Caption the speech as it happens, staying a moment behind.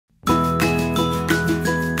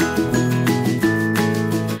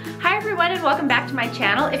my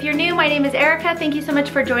channel. If you're new, my name is Erica. Thank you so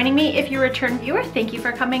much for joining me. If you're a return viewer, thank you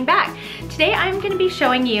for coming back. Today I'm going to be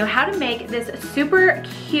showing you how to make this super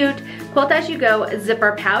cute Quilt As You Go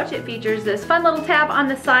zipper pouch. It features this fun little tab on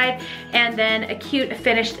the side and then a cute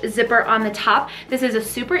finished zipper on the top. This is a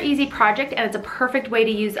super easy project and it's a perfect way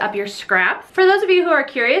to use up your scraps. For those of you who are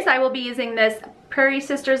curious, I will be using this Prairie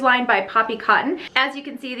Sisters line by Poppy Cotton. As you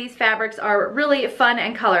can see, these fabrics are really fun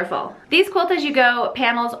and colorful. These Quilt As You Go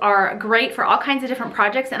panels are great for all kinds of different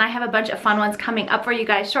projects, and I have a bunch of fun ones coming up for you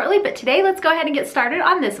guys shortly, but today let's go ahead and get started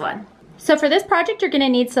on this one. So for this project, you're gonna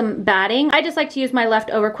need some batting. I just like to use my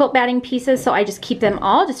leftover quilt batting pieces, so I just keep them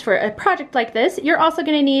all just for a project like this. You're also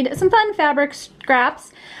gonna need some fun fabric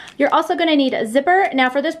scraps. You're also gonna need a zipper. Now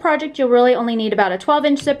for this project, you'll really only need about a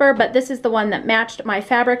 12-inch zipper, but this is the one that matched my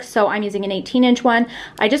fabric, so I'm using an 18-inch one.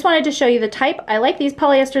 I just wanted to show you the type. I like these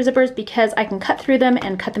polyester zippers because I can cut through them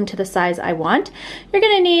and cut them to the size I want. You're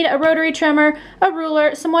gonna need a rotary trimmer, a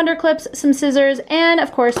ruler, some wonder clips, some scissors, and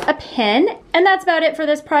of course a pin. And that's about it for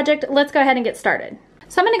this project. Let's go ahead and get started.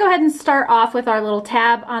 So I'm going to go ahead and start off with our little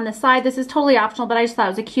tab on the side. This is totally optional, but I just thought it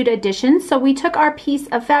was a cute addition. So we took our piece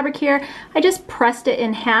of fabric here, I just pressed it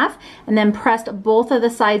in half and then pressed both of the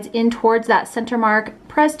sides in towards that center mark,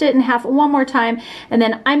 pressed it in half one more time, and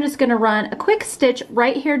then I'm just going to run a quick stitch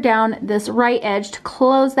right here down this right edge to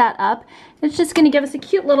close that up. It's just going to give us a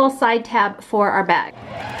cute little side tab for our bag.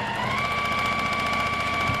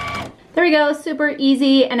 There we go, super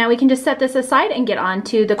easy, and now we can just set this aside and get on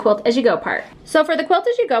to the Quilt As You Go part. So for the Quilt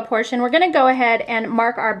As You Go portion, we're gonna go ahead and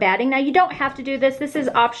mark our batting. Now you don't have to do this, this is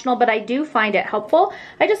optional, but I do find it helpful.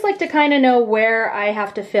 I just like to kind of know where I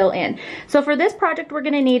have to fill in. So for this project, we're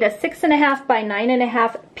gonna need a 6.5 by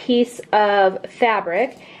 9.5 piece of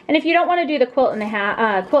fabric. And if you don't wanna do the Quilt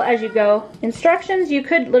As You Go instructions, you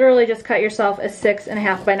could literally just cut yourself a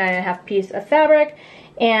 6.5 by 9.5 piece of fabric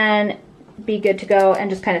and be good to go and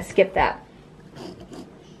just kind of skip that.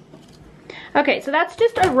 Okay, so that's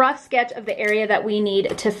just a rough sketch of the area that we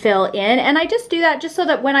need to fill in, and I just do that just so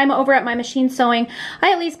that when I'm over at my machine sewing,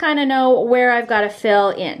 I at least kind of know where I've got to fill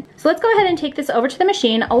in. So let's go ahead and take this over to the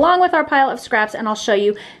machine along with our pile of scraps, and I'll show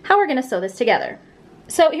you how we're going to sew this together.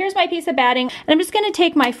 So here's my piece of batting, and I'm just going to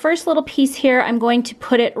take my first little piece here. I'm going to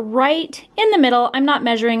put it right in the middle. I'm not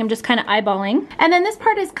measuring, I'm just kind of eyeballing. And then this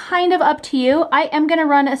part is kind of up to you. I am going to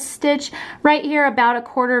run a stitch right here about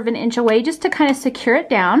 1/4 of an inch away just to kind of secure it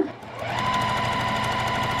down.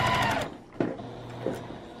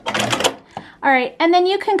 All right, and then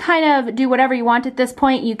you can kind of do whatever you want at this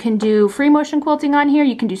point. You can do free motion quilting on here.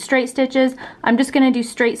 You can do straight stitches. I'm just going to do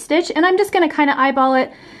straight stitch, and I'm just going to kind of eyeball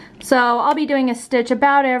it. So I'll be doing a stitch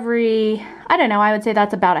about every, I don't know, I would say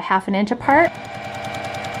that's about 1/2 inch apart.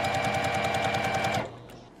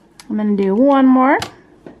 I'm going to do one more.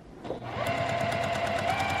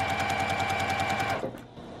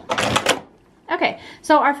 Okay,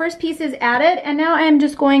 so our first piece is added, and now I'm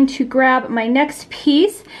just going to grab my next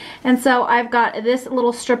piece. And so I've got this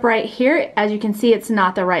little strip right here. As you can see, it's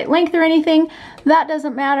not the right length or anything. That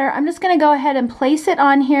doesn't matter. I'm just going to go ahead and place it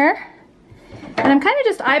on here. And I'm kind of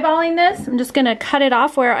just eyeballing this. I'm just going to cut it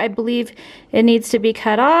off where I believe it needs to be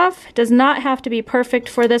cut off. It does not have to be perfect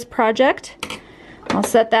for this project. I'll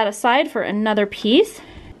set that aside for another piece.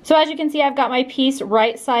 So as you can see, I've got my piece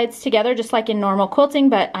right sides together just like in normal quilting,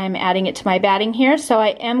 but I'm adding it to my batting here. So I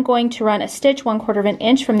am going to run a stitch 1/4 of an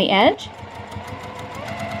inch from the edge.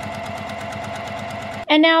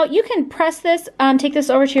 And now you can press this, take this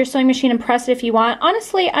over to your sewing machine and press it if you want.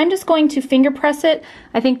 Honestly, I'm just going to finger press it.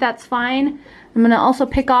 I think that's fine. I'm gonna also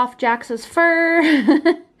pick off Jax's fur.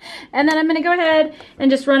 And then I'm gonna go ahead and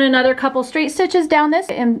just run another couple straight stitches down this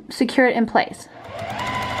and secure it in place.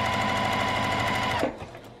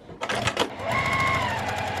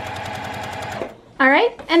 All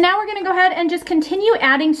right, and now we're gonna go ahead and just continue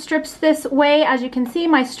adding strips this way. As you can see,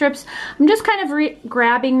 my strips, I'm just kind of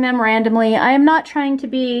grabbing them randomly. I am not trying to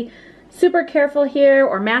be super careful here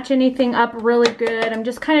or match anything up really good. I'm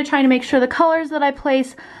just kind of trying to make sure the colors that I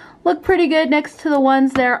place look pretty good next to the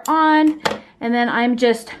ones they're on. And then I'm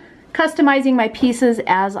just customizing my pieces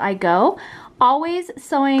as I go. Always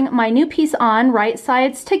sewing my new piece on right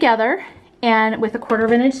sides together and with 1/4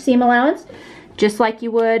 of an inch seam allowance, just like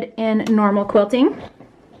you would in normal quilting.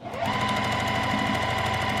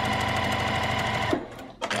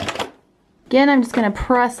 Again, I'm just going to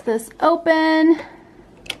press this open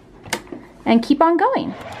and keep on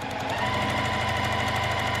going.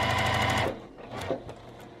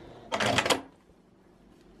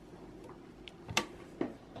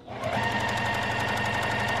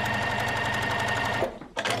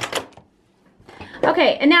 Okay,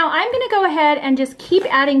 Okay, and now I'm gonna go ahead and just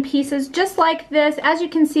keep adding pieces just like this. As you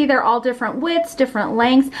can see, they're all different widths, different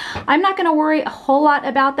lengths. I'm not gonna worry a whole lot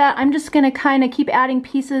about that. I'm just gonna kind of keep adding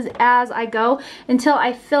pieces as I go until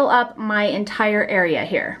I fill up my entire area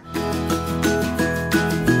here.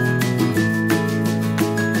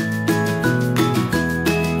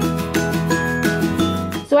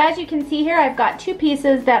 So as you can see here, I've got two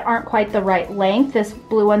pieces that aren't quite the right length. This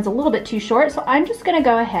blue one's a little bit too short, so I'm just gonna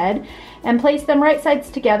go ahead and place them right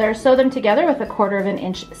sides together, sew them together with a 1/4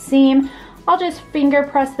 inch seam. I'll just finger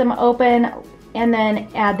press them open and then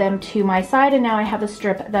add them to my side, and now I have a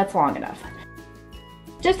strip that's long enough.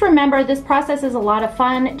 Just remember, this process is a lot of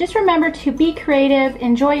fun. Just remember to be creative,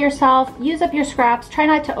 enjoy yourself, use up your scraps, try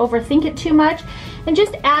not to overthink it too much, and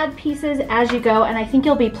just add pieces as you go, and I think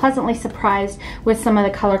you'll be pleasantly surprised with some of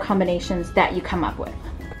the color combinations that you come up with.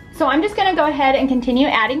 So I'm just gonna go ahead and continue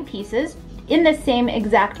adding pieces in the same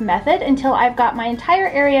exact method until I've got my entire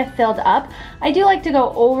area filled up. I do like to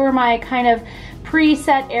go over my kind of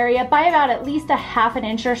preset area by about at least a 1/2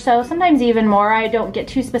 inch or so, sometimes even more. I don't get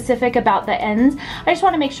too specific about the ends. I just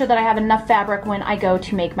want to make sure that I have enough fabric when I go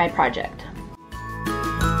to make my project.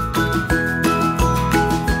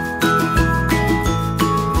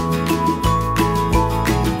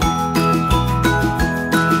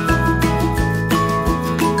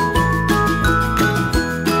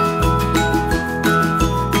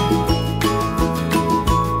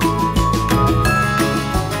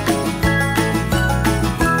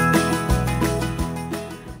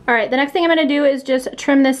 All right, the next thing I'm gonna do is just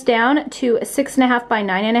trim this down to 6.5 by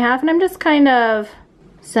 9.5, and I'm just kind of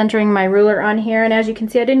centering my ruler on here. And as you can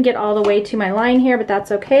see, I didn't get all the way to my line here, but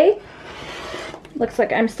that's okay. Looks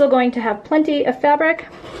like I'm still going to have plenty of fabric.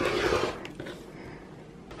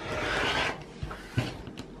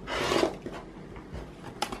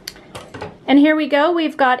 And here we go,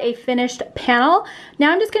 we've got a finished panel.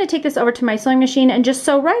 Now I'm just gonna take this over to my sewing machine and just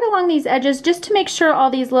sew right along these edges just to make sure all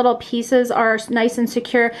these little pieces are nice and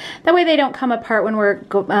secure. That way they don't come apart when we're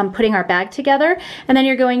putting our bag together. And then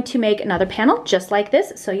you're going to make another panel just like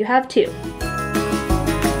this, so you have two.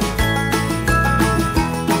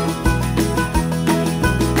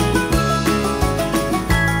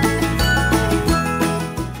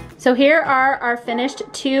 So here are our finished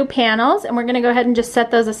two panels, and we're gonna go ahead and just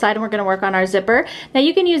set those aside, and we're gonna work on our zipper. Now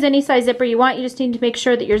you can use any size zipper you want. You just need to make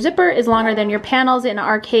sure that your zipper is longer than your panels. In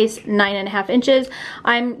our case, 9.5 inches.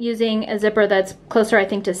 I'm using a zipper that's closer, I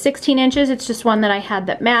think, to 16 inches. It's just one that I had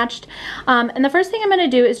that matched. And the first thing I'm gonna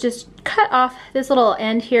do is just cut off this little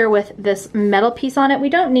end here with this metal piece on it. We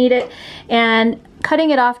don't need it, and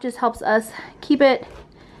cutting it off just helps us keep it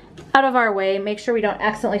out of our way, make sure we don't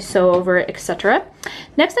accidentally sew over it, etc.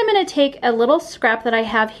 Next, I'm going to take a little scrap that I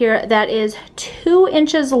have here that is 2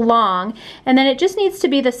 inches long, and then it just needs to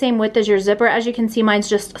be the same width as your zipper. As you can see, mine's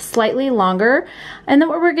just slightly longer. And then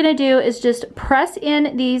what we're going to do is just press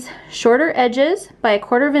in these shorter edges by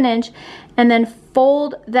 1/4 inch, and then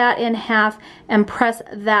fold that in half and press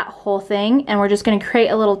that whole thing. And we're just going to create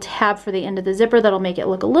a little tab for the end of the zipper that'll make it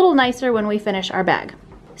look a little nicer when we finish our bag.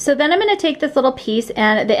 So then I'm going to take this little piece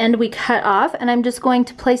and the end we cut off, and I'm just going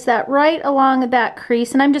to place that right along that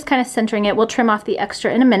crease, and I'm just kind of centering it. We'll trim off the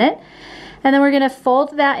extra in a minute. And then we're going to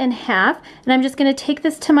fold that in half, and I'm just going to take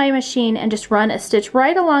this to my machine and just run a stitch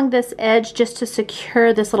right along this edge just to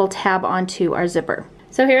secure this little tab onto our zipper.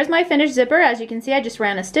 So here's my finished zipper. As you can see, I just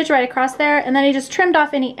ran a stitch right across there, and then I just trimmed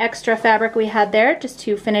off any extra fabric we had there just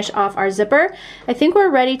to finish off our zipper. I think we're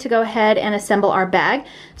ready to go ahead and assemble our bag.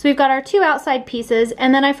 So we've got our two outside pieces,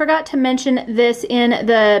 and then I forgot to mention this in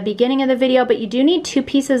the beginning of the video, but you do need 2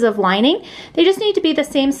 pieces of lining. They just need to be the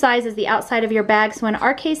same size as the outside of your bag. So in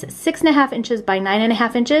our case, 6.5 inches by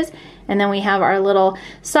 9.5 inches. And then we have our little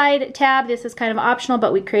side tab. This is kind of optional,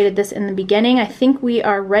 but we created this in the beginning. I think we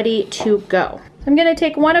are ready to go. So I'm going to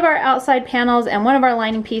take one of our outside panels and one of our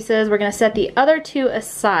lining pieces. We're going to set the other two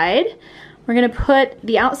aside. We're going to put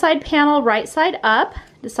the outside panel right side up.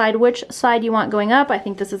 Decide which side you want going up. I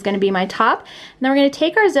think this is going to be my top. And then we're going to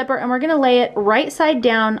take our zipper and we're going to lay it right side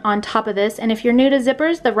down on top of this. And if you're new to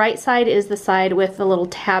zippers, the right side is the side with the little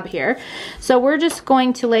tab here. So we're just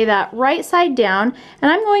going to lay that right side down,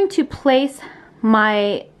 and I'm going to place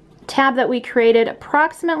my tab that we created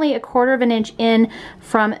approximately 1/4 inch in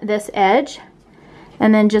from this edge,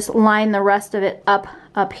 and then just line the rest of it up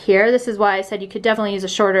here. This is why I said you could definitely use a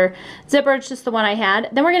shorter zipper. It's just the one I had.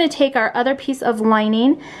 Then we're going to take our other piece of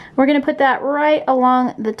lining. We're going to put that right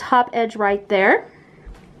along the top edge right there.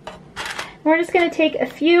 And we're just going to take a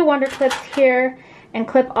few wonder clips here and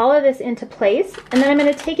clip all of this into place. And then I'm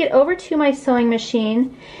going to take it over to my sewing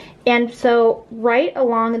machine, And so right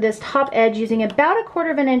along this top edge, using about a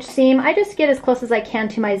 1/4 of an inch seam, I just get as close as I can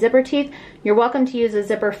to my zipper teeth. You're welcome to use a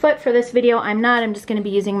zipper foot for this video. I'm not, I'm just gonna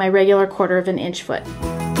be using my regular 1/4 of an inch foot.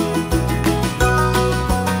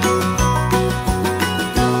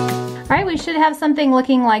 All right, we should have something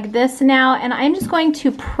looking like this now, and I'm just going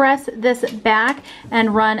to press this back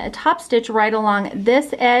and run a top stitch right along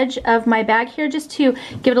this edge of my bag here just to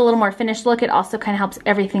give it a little more finished look. It also kind of helps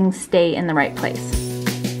everything stay in the right place.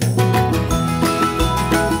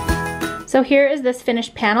 So here is this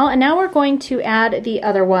finished panel, and now we're going to add the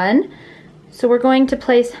other one. So we're going to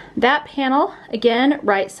place that panel, again,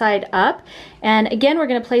 right side up, and again, we're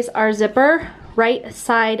going to place our zipper right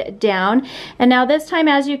side down. And now this time,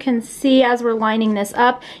 as you can see, as we're lining this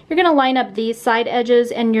up, you're going to line up these side edges,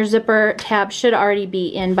 and your zipper tab should already be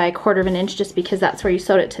in by a 1/4 of an inch just because that's where you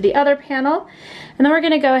sewed it to the other panel. And then we're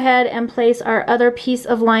going to go ahead and place our other piece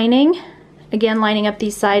of lining, again lining up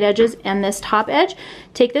these side edges and this top edge.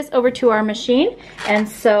 Take this over to our machine and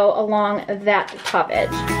sew along that top edge.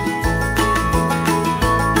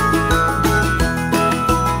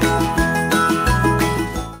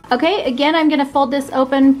 Okay, again, I'm gonna fold this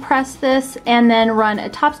open, press this, and then run a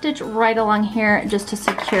top stitch right along here just to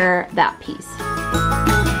secure that piece.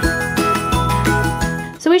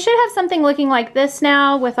 So we should have something looking like this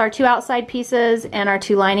now with our 2 outside pieces and our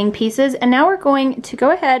 2 lining pieces. And now we're going to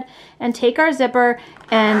go ahead and take our zipper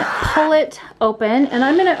and pull it open. And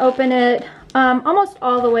I'm gonna open it almost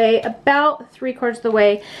all the way, about 3/4 of the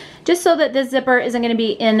way, just so that this zipper isn't gonna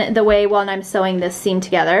be in the way while I'm sewing this seam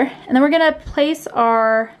together. And then we're gonna place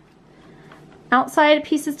our outside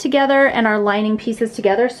pieces together and our lining pieces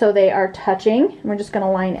together so they are touching. And we're just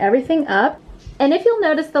gonna line everything up. And if you'll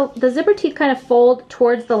notice, the zipper teeth kind of fold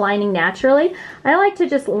towards the lining naturally. I like to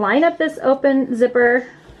just line up this open zipper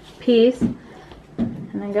piece and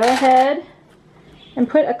then go ahead and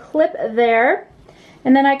put a clip there.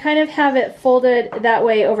 And then I kind of have it folded that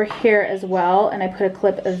way over here as well, and I put a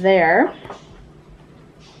clip there.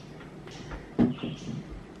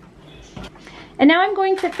 And now I'm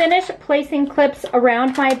going to finish placing clips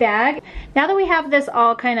around my bag. Now that we have this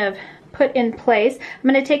all kind of put in place, I'm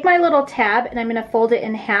going to take my little tab and I'm going to fold it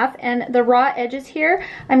in half, and the raw edges here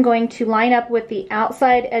I'm going to line up with the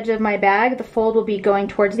outside edge of my bag. The fold will be going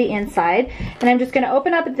towards the inside, and I'm just going to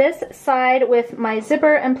open up this side with my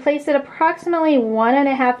zipper and place it approximately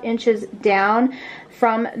 1.5 inches down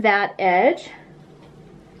from that edge.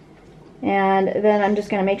 And then I'm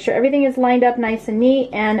just going to make sure everything is lined up nice and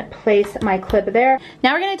neat and place my clip there.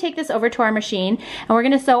 Now we're going to take this over to our machine, and we're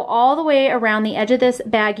going to sew all the way around the edge of this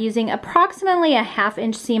bag using approximately a 1/2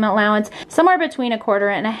 inch seam allowance, somewhere between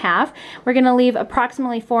 1/4 and 1/2. We're going to leave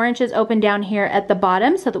approximately 4 inches open down here at the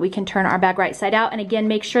bottom so that we can turn our bag right side out. And again,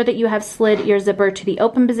 make sure that you have slid your zipper to the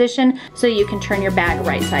open position so you can turn your bag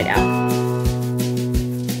right side out.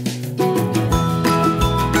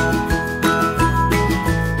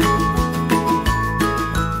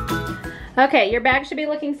 Okay, your bag should be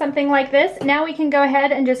looking something like this. Now we can go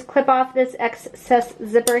ahead and just clip off this excess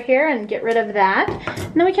zipper here and get rid of that.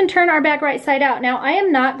 And then we can turn our bag right side out. Now I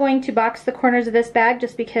am not going to box the corners of this bag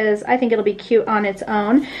just because I think it'll be cute on its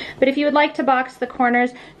own. But if you would like to box the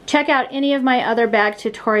corners, check out any of my other bag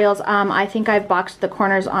tutorials. I think I've boxed the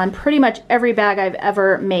corners on pretty much every bag I've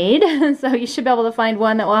ever made. So you should be able to find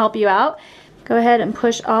one that will help you out. Go ahead and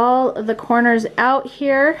push all the corners out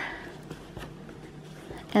here.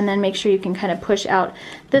 And then make sure you can kind of push out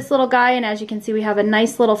this little guy, and as you can see, we have a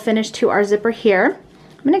nice little finish to our zipper here.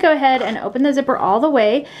 I'm going to go ahead and open the zipper all the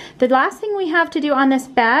way. The last thing we have to do on this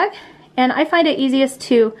bag, and I find it easiest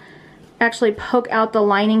to actually poke out the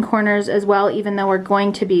lining corners as well, even though we're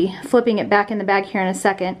going to be flipping it back in the bag here in a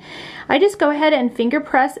second. I just go ahead and finger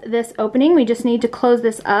press this opening. We just need to close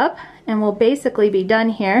this up and we'll basically be done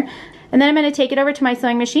here. And then I'm going to take it over to my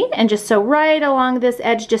sewing machine and just sew right along this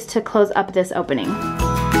edge just to close up this opening.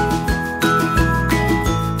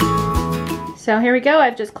 So here we go,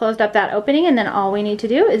 I've just closed up that opening, and then all we need to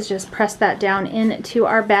do is just press that down into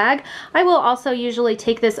our bag. I will also usually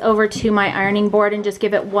take this over to my ironing board and just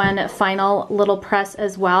give it one final little press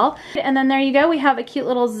as well. And then there you go, we have a cute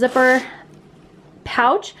little zipper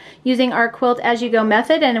pouch using our Quilt As You Go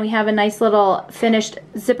method, and we have a nice little finished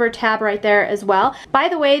zipper tab right there as well. By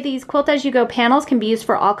the way, these Quilt As You Go panels can be used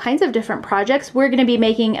for all kinds of different projects. We're going to be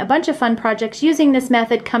making a bunch of fun projects using this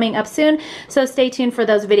method coming up soon, so stay tuned for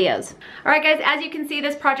those videos. Alright guys, as you can see,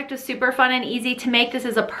 this project was super fun and easy to make. This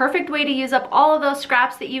is a perfect way to use up all of those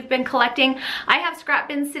scraps that you've been collecting. I have scrap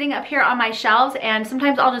bins sitting up here on my shelves, and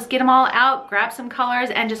sometimes I'll just get them all out, grab some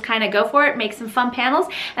colors, and just kind of go for it, make some fun panels,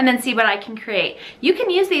 and then see what I can create. You can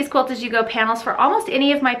use these Quilt As You Go panels for almost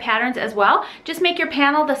any of my patterns as well. Just make your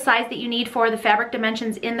panel the size that you need for the fabric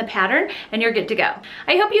dimensions in the pattern and you're good to go.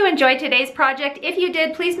 I hope you enjoyed today's project. If you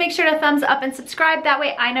did, please make sure to thumbs up and subscribe. That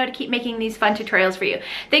way I know to keep making these fun tutorials for you.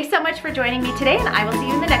 Thanks so much for joining me today, and I will see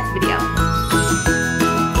you in the next video.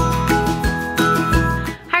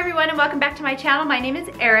 And welcome back to my channel. My name is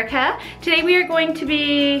Erica. Today we are going to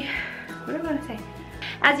be, what do I want to say?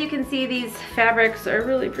 As you can see, these fabrics are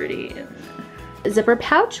really pretty. Zipper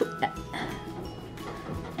pouch.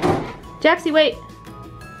 Jaxie, wait.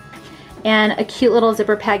 And a cute little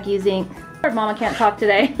zipper bag using, Mama can't talk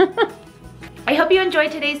today. I hope you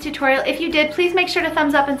enjoyed today's tutorial. If you did, please make sure to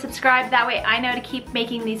thumbs up and subscribe. That way I know to keep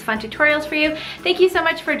making these fun tutorials for you. Thank you so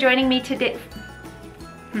much for joining me today.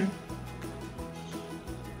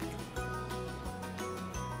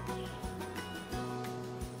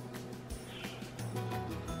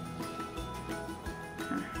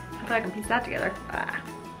 I feel like I can piece that together.